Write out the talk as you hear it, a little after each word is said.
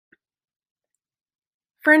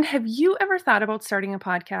Friend, have you ever thought about starting a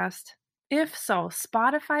podcast? If so,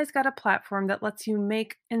 Spotify's got a platform that lets you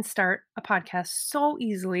make and start a podcast so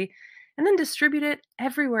easily and then distribute it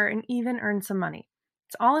everywhere and even earn some money.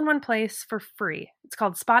 It's all in one place for free. It's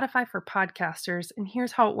called Spotify for Podcasters, and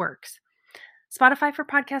here's how it works. Spotify for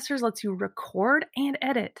Podcasters lets you record and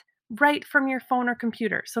edit right from your phone or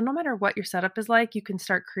computer. So no matter what your setup is like, you can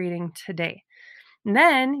start creating today. And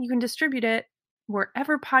then you can distribute it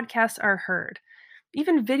wherever podcasts are heard.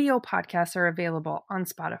 Even video podcasts are available on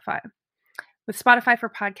Spotify. With Spotify for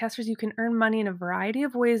Podcasters, you can earn money in a variety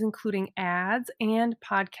of ways, including ads and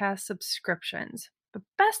podcast subscriptions. But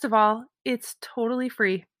best of all, it's totally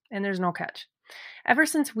free and there's no catch. Ever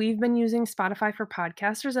since we've been using Spotify for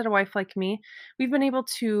Podcasters at A Wife Like Me, we've been able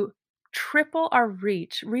to triple our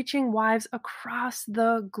reach, reaching wives across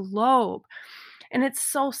the globe. And it's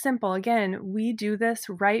so simple. Again, we do this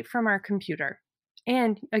right from our computer.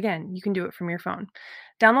 And again, you can do it from your phone.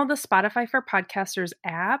 Download the Spotify for Podcasters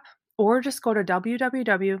app or just go to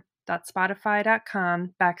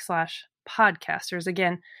www.spotify.com/podcasters.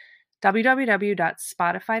 Again,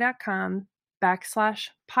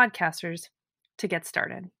 www.spotify.com/podcasters to get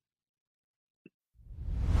started.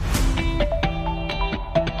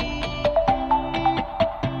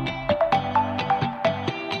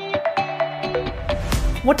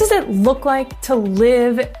 What does it look like to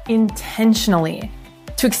live intentionally,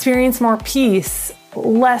 to experience more peace,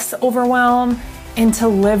 less overwhelm, and to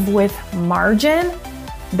live with margin?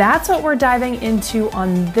 That's what we're diving into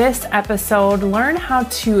on this episode. Learn how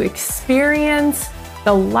to experience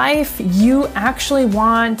the life you actually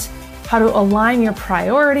want, how to align your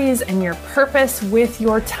priorities and your purpose with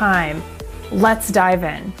your time. Let's dive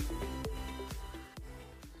in.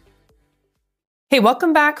 Hey,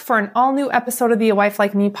 welcome back for an all-new episode of the A Wife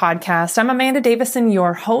Like Me podcast. I'm Amanda Davison,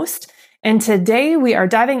 your host, and today we are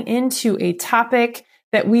diving into a topic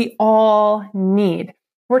that we all need.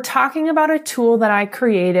 We're talking about a tool that I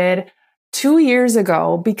created 2 years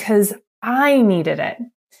ago because I needed it.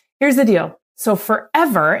 Here's the deal. So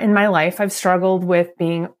forever in my life, I've struggled with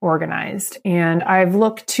being organized, and I've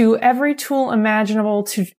looked to every tool imaginable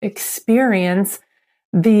to experience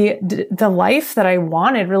the life that I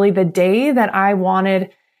wanted, really the day that I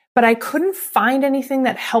wanted, but I couldn't find anything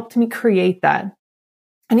that helped me create that.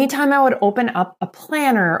 Anytime I would open up a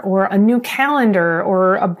planner or a new calendar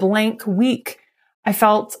or a blank week, I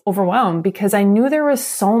felt overwhelmed because I knew there was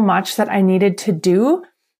so much that I needed to do,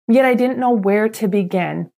 yet I didn't know where to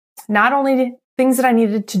begin. Not only things that I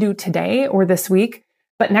needed to do today or this week,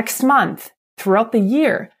 but next month, throughout the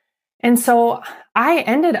year. And so I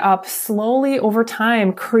ended up slowly over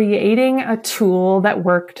time creating a tool that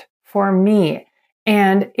worked for me.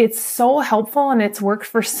 And it's so helpful and it's worked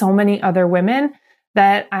for so many other women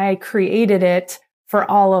that I created it for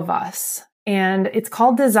all of us. And it's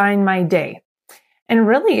called Design My Day. And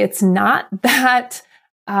really, it's not that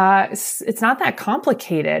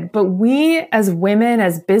complicated, but we as women,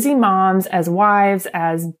 as busy moms, as wives,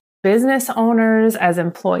 as business owners, as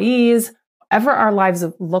employees, whatever our lives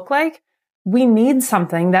look like, we need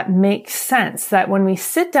something that makes sense, that when we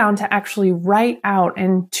sit down to actually write out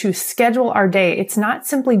and to schedule our day, it's not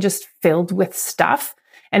simply just filled with stuff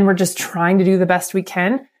and we're just trying to do the best we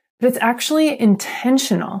can, but it's actually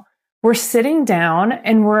intentional. We're sitting down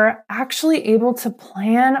and we're actually able to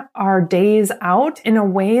plan our days out in a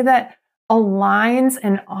way that aligns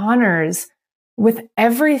and honors with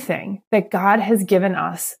everything that God has given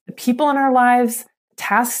us, the people in our lives,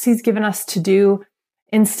 tasks He's given us to do.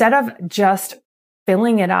 Instead of just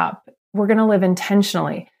filling it up, we're going to live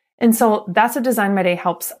intentionally. And so that's what Design My Day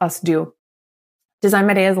helps us do. Design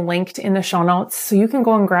My Day is linked in the show notes, so you can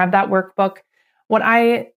go and grab that workbook. What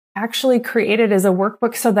I actually created is a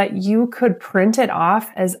workbook so that you could print it off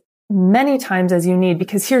as many times as you need,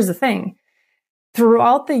 because here's the thing.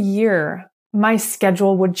 Throughout the year, my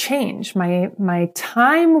schedule would change. My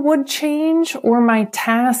time would change or my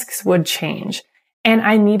tasks would change. And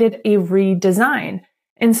I needed a redesign.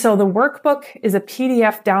 And so the workbook is a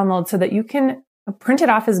PDF download so that you can print it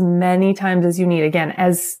off as many times as you need. Again,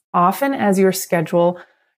 as often as your schedule,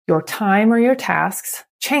 your time, or your tasks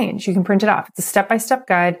change, you can print it off. It's a step-by-step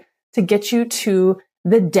guide to get you to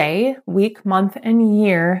the day, week, month, and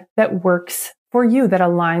year that works for you, that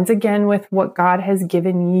aligns again with what God has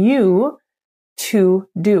given you to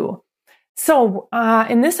do. So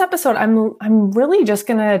in this episode, I'm really just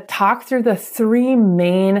going to talk through the three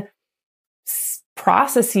main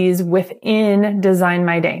processes within Design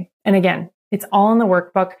My Day. And again, it's all in the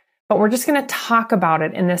workbook, but we're just going to talk about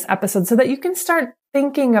it in this episode so that you can start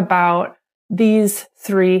thinking about these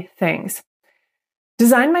three things.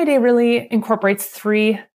 Design My Day really incorporates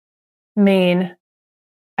three main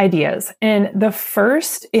ideas. And the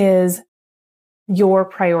first is your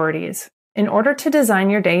priorities. In order to design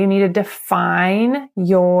your day, you need to define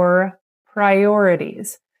your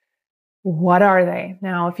priorities. What are they?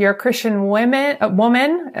 Now, if you're a Christian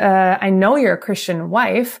woman, I know you're a Christian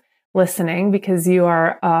wife listening because you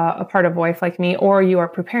are a part of Wife Like Me, or you are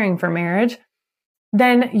preparing for marriage,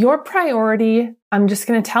 then your priority, I'm just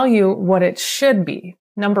going to tell you what it should be.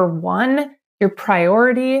 Number one, your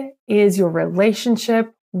priority is your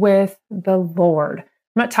relationship with the Lord.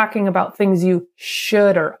 I'm not talking about things you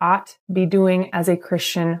should or ought be doing as a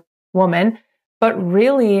Christian woman, but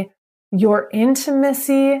really your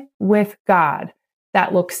intimacy with God.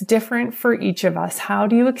 That looks different for each of us. How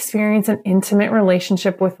do you experience an intimate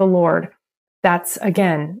relationship with the Lord? That's,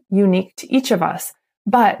 again, unique to each of us.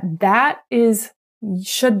 But that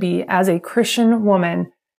should be, as a Christian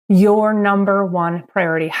woman, your number one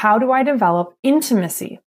priority. How do I develop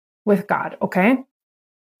intimacy with God? Okay. I'm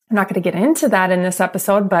not going to get into that in this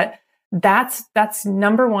episode, but that's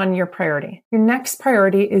number one, your priority. Your next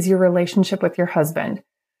priority is your relationship with your husband.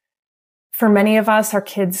 For many of us, our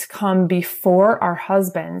kids come before our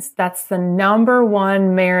husbands. That's the number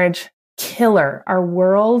one marriage killer. Our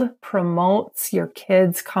world promotes your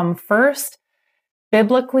kids come first.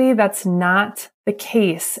 Biblically, that's not the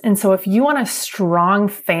case. And so if you want a strong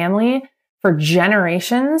family for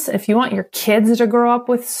generations, if you want your kids to grow up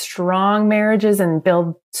with strong marriages and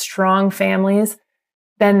build strong families,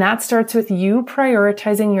 then that starts with you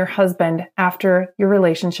prioritizing your husband after your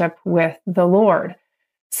relationship with the Lord.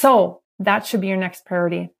 So that should be your next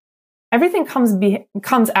priority. Everything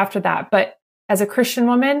comes after that. But as a Christian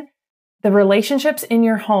woman, the relationships in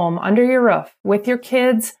your home, under your roof, with your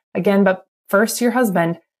kids, again, but first your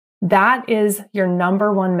husband, that is your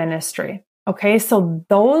number one ministry. Okay. So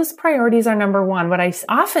those priorities are number one. What I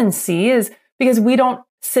often see is, because we don't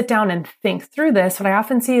sit down and think through this, what I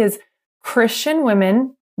often see is Christian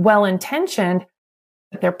women, well-intentioned,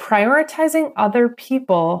 but they're prioritizing other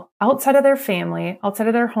people outside of their family, outside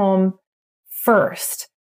of their home first.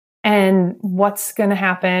 And what's going to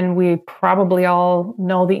happen? We probably all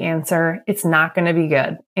know the answer. It's not going to be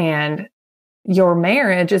good. And your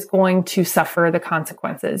marriage is going to suffer the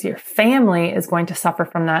consequences. Your family is going to suffer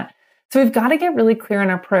from that. So we've got to get really clear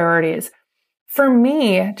on our priorities. For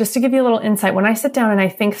me, just to give you a little insight, when I sit down and I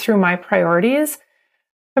think through my priorities,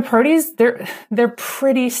 they're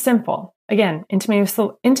pretty simple. Again,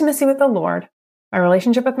 intimacy with the Lord, my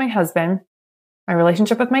relationship with my husband, my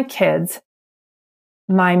relationship with my kids,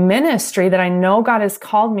 my ministry that I know God has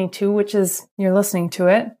called me to, which is, you're listening to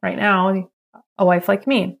it right now, A Wife Like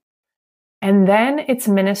Me. And then it's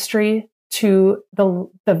ministry to the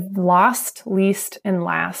lost, least, and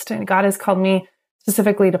last. And God has called me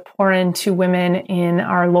specifically to pour into women in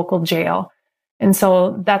our local jail. And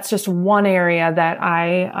so that's just one area that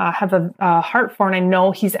I have a heart for, and I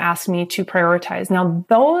know He's asked me to prioritize. Now,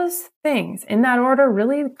 those things in that order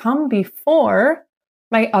really come before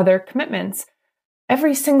my other commitments.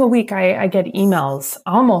 Every single week, I get emails,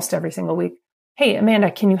 almost every single week. Hey, Amanda,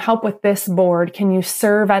 can you help with this board? Can you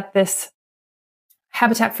serve at this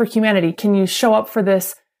Habitat for Humanity? Can you show up for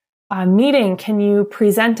this meeting? Can you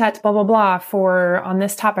present at blah, blah, blah on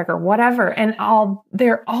this topic or whatever? And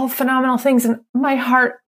they're all phenomenal things. And my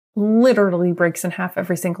heart literally breaks in half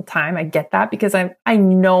every single time. I get that because I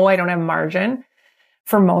know I don't have margin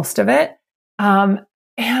for most of it.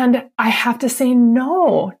 And I have to say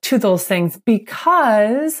no to those things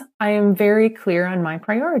because I am very clear on my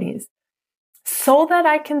priorities. So that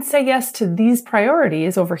I can say yes to these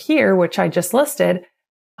priorities over here, which I just listed,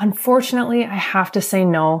 unfortunately, I have to say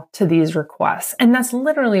no to these requests. And that's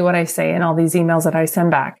literally what I say in all these emails that I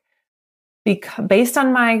send back. Based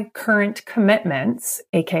on my current commitments,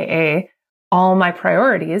 AKA all my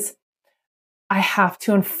priorities, I have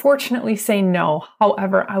to unfortunately say no.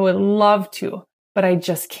 However, I would love to, but I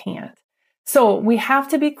just can't. So we have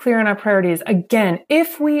to be clear on our priorities. Again,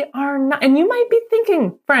 if we are not, and you might be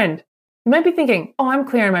thinking, friend, you might be thinking, oh, I'm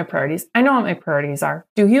clear on my priorities. I know what my priorities are.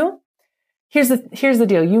 Do you? Here's the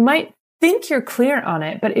deal. You might think you're clear on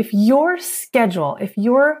it, but if your schedule, if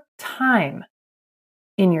your time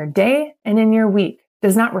in your day and in your week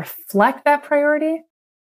does not reflect that priority,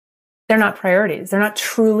 they're not priorities. They're not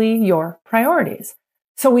truly your priorities.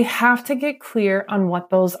 So we have to get clear on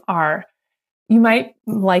what those are. You might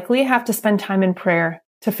likely have to spend time in prayer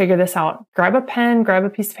to figure this out. Grab a pen, grab a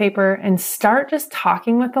piece of paper, and start just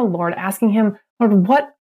talking with the Lord, asking Him, Lord, what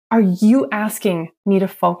are you asking me to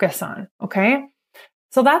focus on? Okay.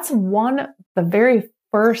 So that's the very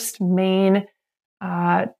first main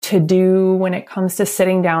to do when it comes to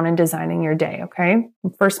sitting down and designing your day. Okay.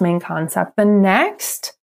 First main concept. The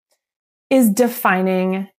next is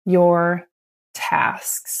defining your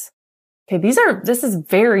tasks. Okay, this is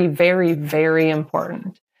very, very, very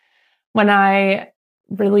important. When I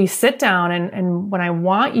really sit down and when I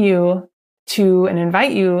want you to and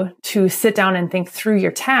invite you to sit down and think through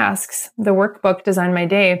your tasks, the workbook Design My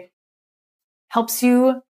Day helps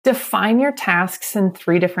you define your tasks in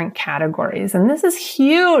 3 different categories. And this is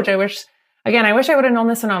huge. I wish I would have known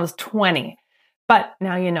this when I was 20, but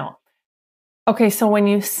now you know. Okay, so when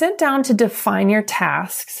you sit down to define your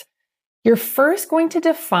tasks, you're first going to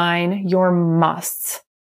define your musts.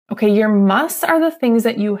 Okay, your musts are the things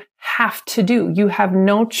that you have to do. You have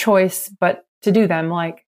no choice but to do them.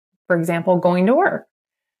 Like, for example, going to work,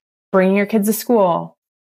 bringing your kids to school,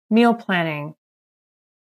 meal planning,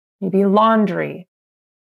 maybe laundry,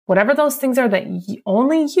 whatever those things are that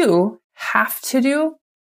only you have to do,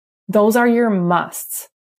 those are your musts.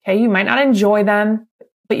 Okay, you might not enjoy them,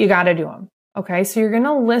 but you got to do them. Okay, so you're going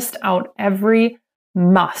to list out every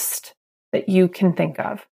must that you can think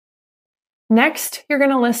of. Next, you're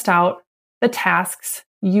going to list out the tasks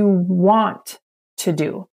you want to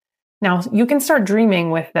do. Now, you can start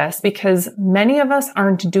dreaming with this because many of us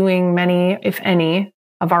aren't doing many, if any,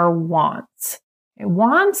 of our wants.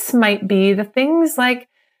 Wants might be the things like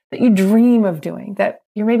that you dream of doing that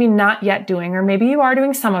you're maybe not yet doing, or maybe you are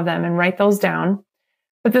doing some of them and write those down.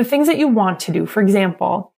 But the things that you want to do, for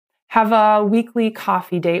example, have a weekly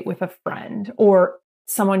coffee date with a friend or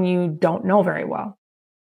someone you don't know very well.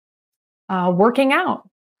 Working out.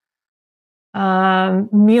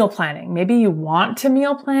 Meal planning. Maybe you want to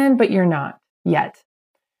meal plan, but you're not yet.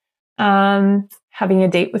 Having a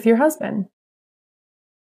date with your husband.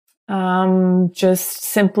 Just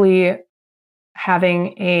simply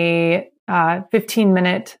having a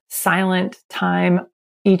 15-minute silent time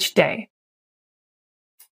each day.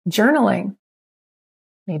 Journaling.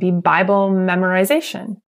 Maybe Bible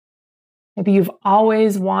memorization. Maybe you've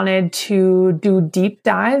always wanted to do deep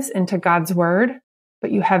dives into God's word,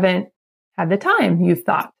 but you haven't had the time, you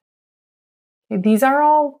thought. Okay, these are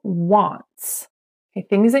all wants. Okay,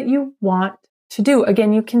 things that you want to do.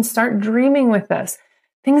 Again, you can start dreaming with this.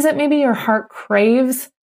 Things that maybe your heart craves,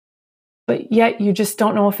 but yet you just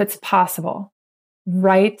don't know if it's possible.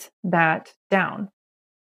 Write that down.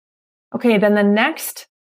 Okay, then the next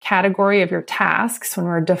category of your tasks, when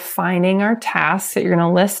we're defining our tasks that you're going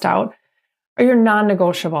to list out, are your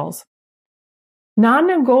non-negotiables.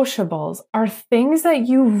 Non-negotiables are things that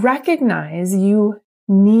you recognize you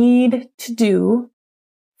need to do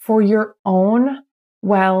for your own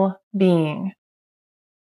well-being.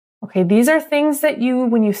 Okay, these are things that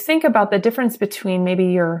when you think about the difference between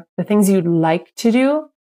maybe the things you'd like to do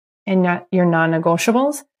and your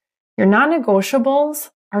non-negotiables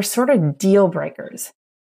are sort of deal breakers.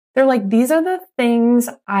 They're like, these are the things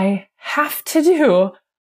I have to do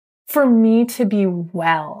for me to be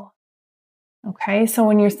well. Okay, so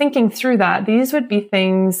when you're thinking through that, these would be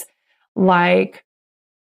things like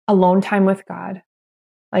alone time with God.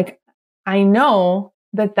 Like, I know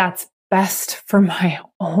that that's best for my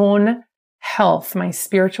own health, my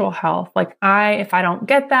spiritual health. Like, if I don't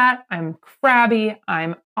get that, I'm crabby,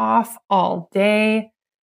 I'm off all day.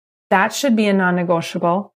 That should be a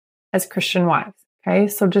non-negotiable as Christian wives. Okay,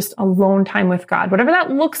 so just alone time with God, whatever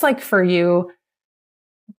that looks like for you.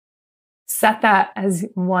 Set that as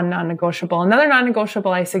one non-negotiable. Another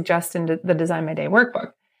non-negotiable I suggest in the Design My Day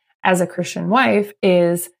workbook as a Christian wife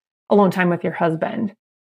is alone time with your husband.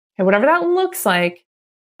 Okay, whatever that looks like,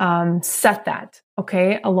 set that.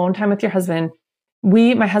 Okay, alone time with your husband.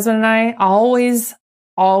 My husband and I always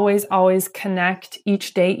connect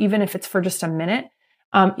each day, even if it's for just a minute.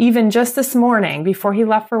 Even just this morning, before he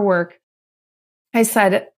left for work, I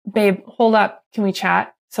said, babe, hold up. Can we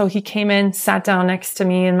chat? So he came in, sat down next to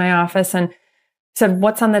me in my office and said,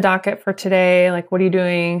 what's on the docket for today? Like, what are you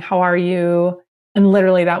doing? How are you? And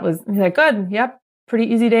literally he's like, good. Yep. Pretty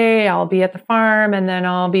easy day. I'll be at the farm and then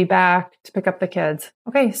I'll be back to pick up the kids.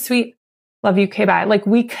 Okay, sweet. Love you. Okay, bye. Like,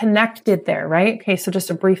 we connected there, right? Okay. So just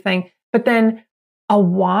a brief thing, but then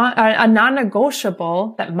a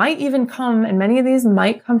non-negotiable that might even come, and many of these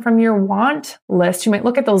might come from your want list. You might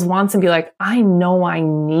look at those wants and be like, I know I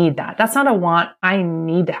need that. That's not a want. I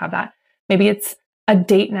need to have that. Maybe it's a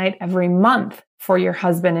date night every month for your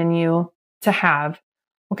husband and you to have,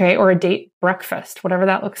 okay? Or a date breakfast, whatever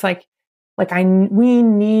that looks like. Like, we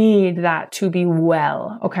need that to be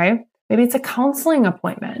well, okay? Maybe it's a counseling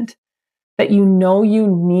appointment that you know you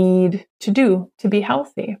need to do to be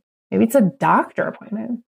healthy. Maybe it's a doctor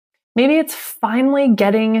appointment. Maybe it's finally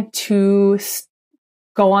getting to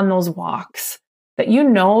go on those walks that you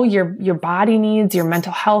know your body needs, your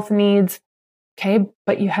mental health needs. Okay.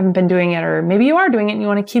 But you haven't been doing it, or maybe you are doing it and you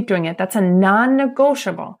want to keep doing it. That's a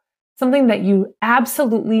non-negotiable, something that you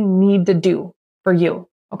absolutely need to do for you.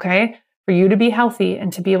 Okay. For you to be healthy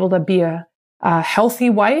and to be able to be a healthy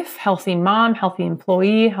wife, healthy mom, healthy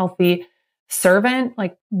employee, healthy servant.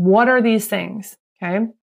 Like, what are these things? Okay.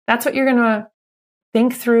 That's what you're going to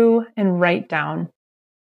think through and write down.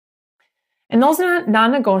 And those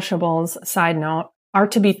non-negotiables, side note, are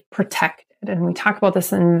to be protected. And we talk about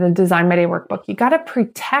this in the Design My Day workbook. You got to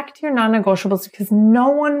protect your non-negotiables because no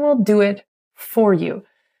one will do it for you.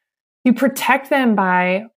 You protect them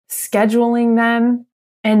by scheduling them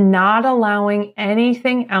and not allowing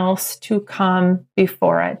anything else to come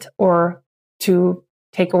before it or to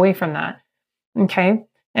take away from that. Okay.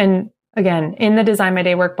 And again, in the Design My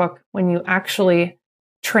Day workbook, when you actually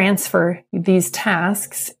transfer these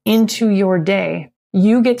tasks into your day,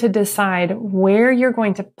 you get to decide where you're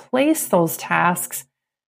going to place those tasks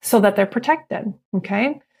so that they're protected.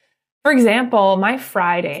 Okay. For example, my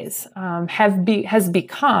Fridays has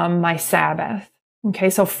become my Sabbath. Okay.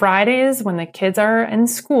 So Fridays, when the kids are in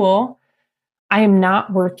school, I am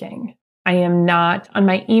not working. I am not on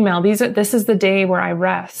my email. This is the day where I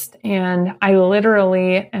rest, and I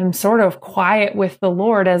literally am sort of quiet with the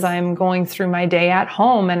Lord as I'm going through my day at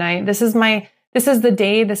home. And this is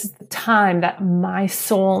the time that my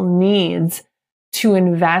soul needs to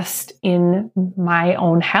invest in my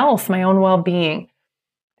own health, my own well-being.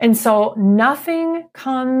 And so nothing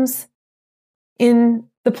comes in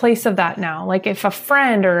the place of that now. Like if a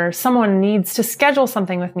friend or someone needs to schedule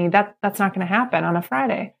something with me, that's not going to happen on a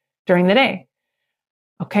Friday during the day.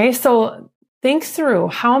 Okay, so think through,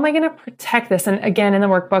 how am I going to protect this? And again, in the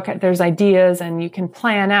workbook, there's ideas and you can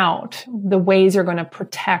plan out the ways you're going to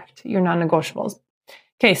protect your non-negotiables.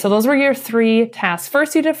 Okay, so those were your 3 tasks.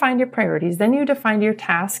 First, you defined your priorities. Then you defined your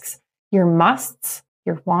tasks, your musts,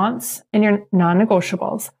 your wants, and your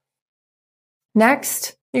non-negotiables.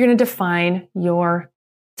 Next, you're going to define your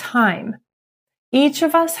time. Each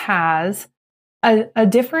of us has a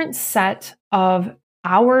different set of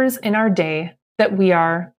hours in our day that we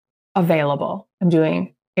are available. I'm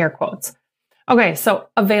doing air quotes. Okay, so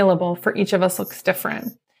available for each of us looks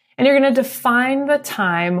different. And you're going to define the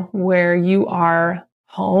time where you are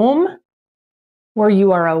home, where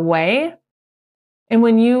you are away, and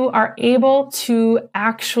when you are able to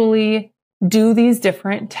actually do these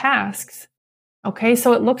different tasks. Okay,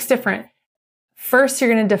 so it looks different. First, you're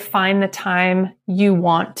going to define the time you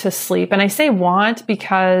want to sleep. And I say want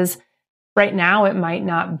because right now it might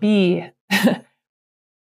not be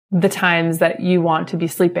the times that you want to be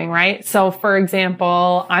sleeping, right? So for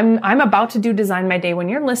example, I'm about to do Design My Day. When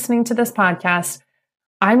you're listening to this podcast,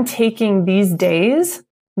 I'm taking these days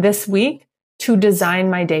this week to design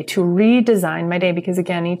my day, to redesign my day, because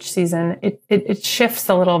again, each season it shifts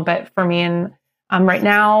a little bit for me. And right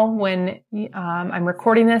now, when I'm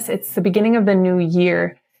recording this, it's the beginning of the new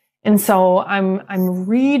year. And so I'm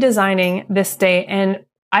redesigning this day, and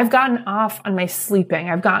I've gotten off on my sleeping.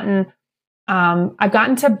 I've gotten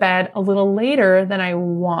to bed a little later than I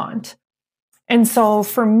want. And so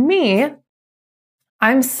for me,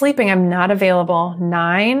 I'm sleeping. I'm not available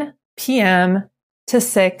 9 p.m. to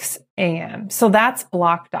 6 a.m. So that's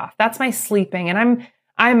blocked off. That's my sleeping. And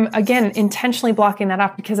I'm again intentionally blocking that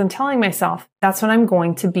off because I'm telling myself that's when I'm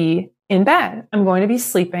going to be in bed. I'm going to be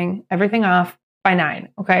sleeping everything off by 9.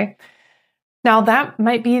 Okay. Now that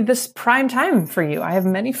might be this prime time for you. I have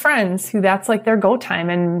many friends who that's like their go time,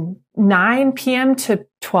 and 9 p.m. to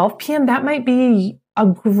 12 p.m. that might be a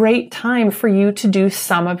great time for you to do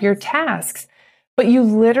some of your tasks, but you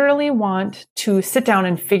literally want to sit down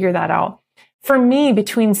and figure that out. For me,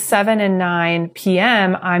 between 7 and 9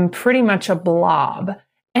 p.m., I'm pretty much a blob.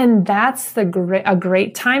 And that's a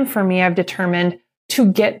great time for me, I've determined,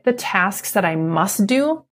 to get the tasks that I must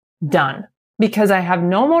do done, because I have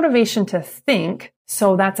no motivation to think.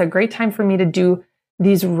 So that's a great time for me to do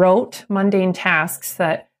these rote, mundane tasks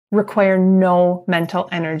that require no mental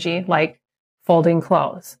energy, like folding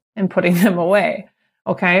clothes and putting them away.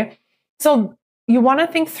 Okay. So you want to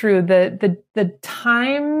think through the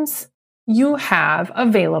times you have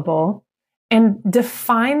available and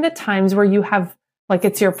define the times where you have, like,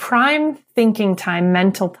 it's your prime thinking time,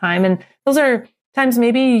 mental time. And those are times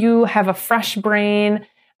maybe you have a fresh brain.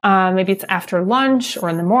 Maybe it's after lunch or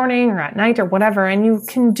in the morning or at night or whatever. And you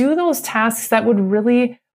can do those tasks that would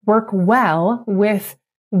really work well with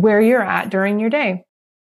where you're at during your day.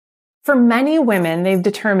 For many women, they've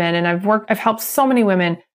determined, and I've helped so many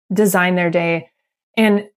women design their day.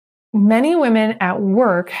 And many women at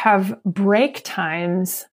work have break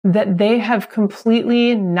times that they have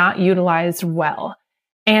completely not utilized well.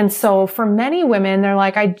 And so for many women, they're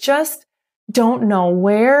like, I just don't know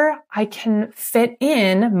where I can fit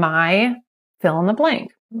in my fill in the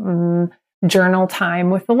blank. Journal time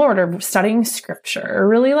with the Lord, or studying scripture, or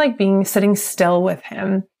really like sitting still with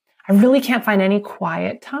him. I really can't find any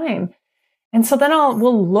quiet time. And so then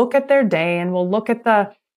we'll look at their day, and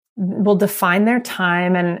we'll define their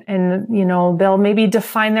time, and they'll maybe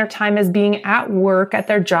define their time as being at work at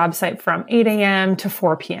their job site from 8 a.m. to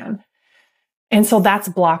 4 p.m. And so that's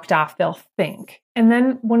blocked off, they'll think. And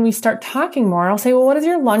then when we start talking more, I'll say, well, what does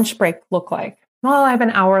your lunch break look like? Well, I have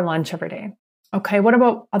an hour lunch every day. Okay, what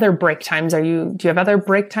about other break times? Do you have other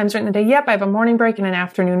break times during the day? Yep, I have a morning break and an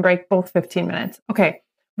afternoon break, both 15 minutes. Okay,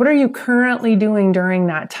 what are you currently doing during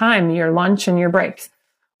that time, your lunch and your breaks?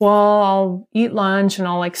 Well, I'll eat lunch and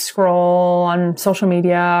I'll like scroll on social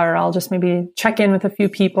media, or I'll just maybe check in with a few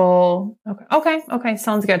people. Okay,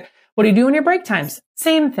 sounds good. What do you do in your break times?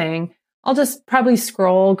 Same thing. I'll just probably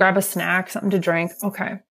scroll, grab a snack, something to drink.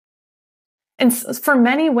 Okay. And for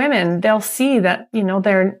many women, they'll see that,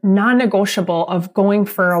 their non-negotiable of going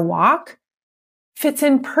for a walk fits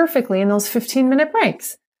in perfectly in those 15-minute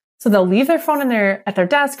breaks. So they'll leave their phone at their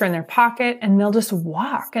desk or in their pocket, and they'll just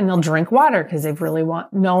walk, and they'll drink water because they've really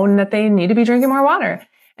known that they need to be drinking more water.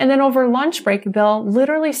 And then over lunch break, they'll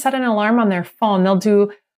literally set an alarm on their phone. They'll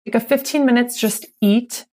do like a 15 minutes, just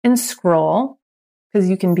eat and scroll, because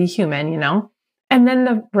you can be human, And then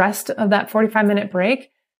the rest of that 45-minute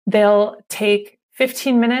break, they'll take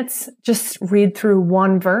 15 minutes, just read through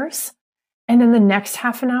one verse. And then the next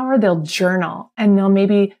half an hour, they'll journal, and they'll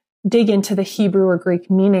maybe dig into the Hebrew or Greek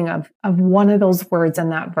meaning of one of those words in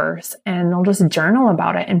that verse. And they'll just journal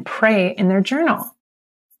about it and pray in their journal.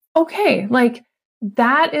 Okay, like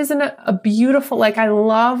that is a beautiful, I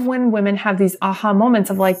love when women have these aha moments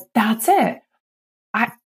of like, that's it.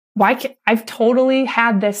 I've totally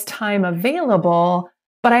had this time available,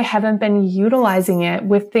 but I haven't been utilizing it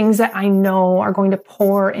with things that I know are going to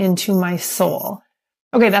pour into my soul.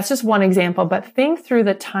 Okay, that's just one example, but think through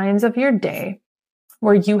the times of your day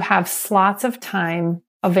where you have slots of time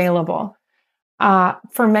available.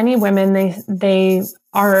 For many women, they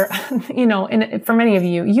are, and for many of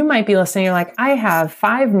you, you might be listening, you're like, I have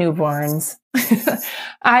 5 newborns.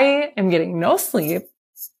 I am getting no sleep.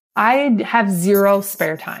 I have 0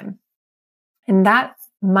 spare time. And that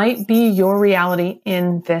might be your reality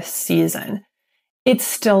in this season. It's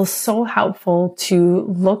still so helpful to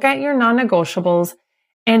look at your non-negotiables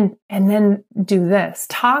and then do this.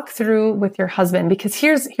 Talk through with your husband, because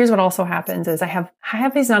here's what also happens is I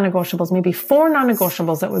have these non-negotiables, maybe 4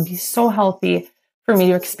 non-negotiables that would be so healthy for me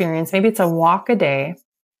to experience. Maybe it's a walk a day,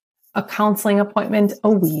 a counseling appointment a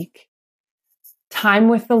week, time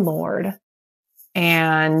with the Lord,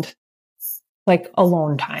 and like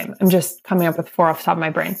alone time. I'm just coming up with 4 off the top of my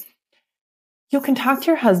brain. You can talk to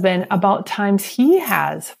your husband about times he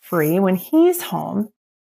has free when he's home,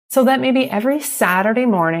 so that maybe every Saturday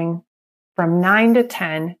morning from 9 to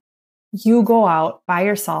 10, you go out by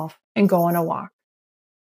yourself and go on a walk.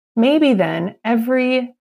 Maybe then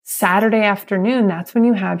every Saturday afternoon, that's when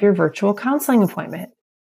you have your virtual counseling appointment.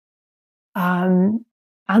 On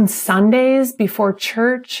Sundays before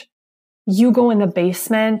church, you go in the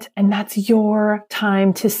basement, and that's your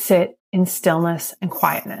time to sit in stillness and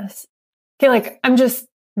quietness. Okay,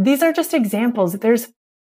 these are just examples. There's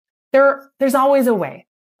always a way.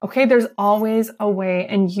 Okay, there's always a way,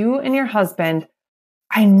 and you and your husband,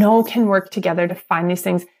 I know, can work together to find these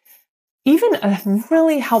things. Even a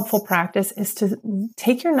really helpful practice is to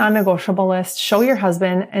take your non-negotiable list, show your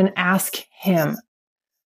husband, and ask him,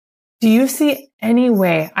 do you see any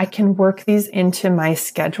way I can work these into my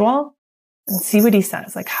schedule? And see what he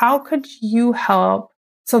says. Like, how could you help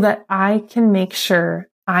so that I can make sure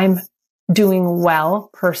I'm doing well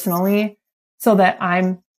personally, so that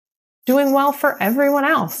I'm doing well for everyone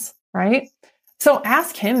else, right? So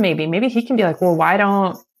ask him, maybe he can be like, well, why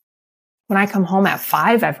don't, when I come home at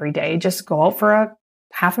 5 every day, just go out for a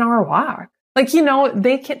half an hour walk?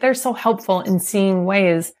 They're so helpful in seeing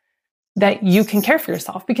ways that you can care for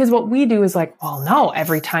yourself. Because what we do is like, well, no,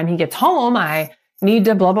 every time he gets home, I need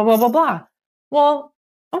to blah, blah, blah, blah, blah. Well,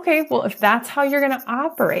 okay, if that's how you're going to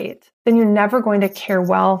operate, then you're never going to care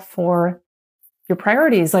well for your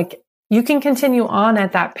priorities. Like, you can continue on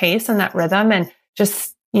at that pace and that rhythm and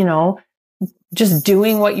just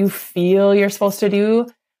doing what you feel you're supposed to do.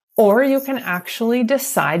 Or you can actually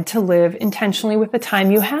decide to live intentionally with the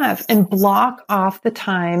time you have and block off the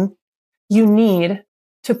time you need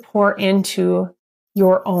to pour into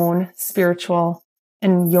your own spiritual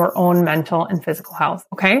and your own mental and physical health.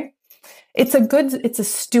 Okay. It's a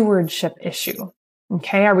stewardship issue.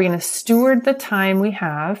 Okay. Are we going to steward the time we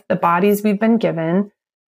have, the bodies we've been given,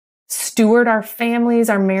 steward our families,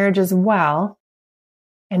 our marriages well.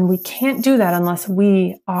 And we can't do that unless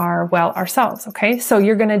we are well ourselves. Okay. So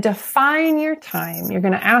you're going to define your time. You're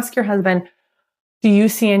going to ask your husband, do you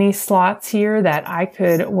see any slots here that I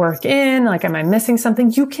could work in? Like, am I missing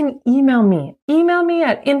something? You can email me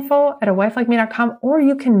at info@awifelikeme.com, or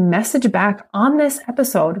you can message back on this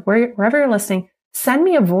episode wherever you're listening. Send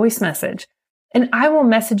me a voice message and I will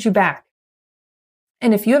message you back.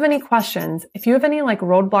 And if you have any questions, if you have any like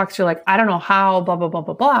roadblocks, you're like, I don't know how, blah, blah, blah,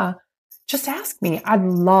 blah, blah, just ask me. I'd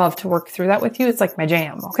love to work through that with you. It's like my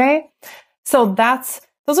jam. Okay. So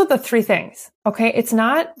those are the 3 things. Okay. It's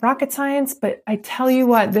not rocket science, but I tell you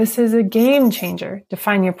what, this is a game changer.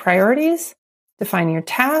 Define your priorities, define your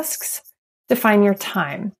tasks, define your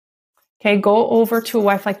time. Okay. Go over to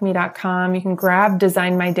awifelikeme.com. You can grab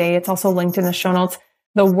Design My Day. It's also linked in the show notes.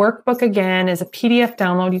 The workbook, again, is a PDF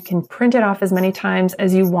download. You can print it off as many times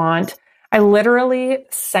as you want. I literally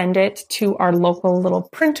send it to our local little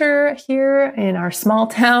printer here in our small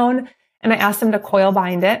town, and I ask them to coil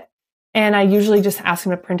bind it. And I usually just ask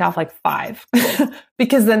them to print off like 5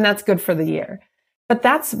 because then that's good for the year. But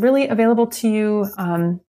that's really available to you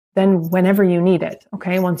then whenever you need it.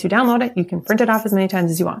 Okay. Once you download it, you can print it off as many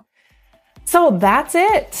times as you want. So that's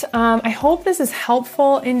it. I hope this is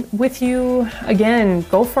helpful with you. Again,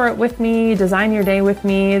 go for it with me. Design your day with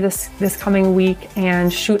me this coming week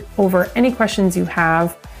and shoot over any questions you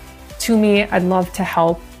have to me. I'd love to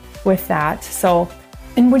help with that.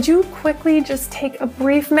 And would you quickly just take a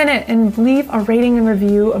brief minute and leave a rating and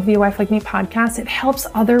review of the A Wife Like Me podcast? It helps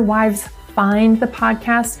other wives find the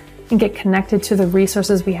podcast and get connected to the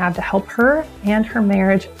resources we have to help her and her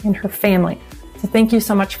marriage and her family. So thank you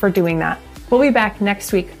so much for doing that. We'll be back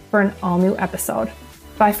next week for an all-new episode.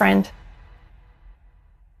 Bye, friend.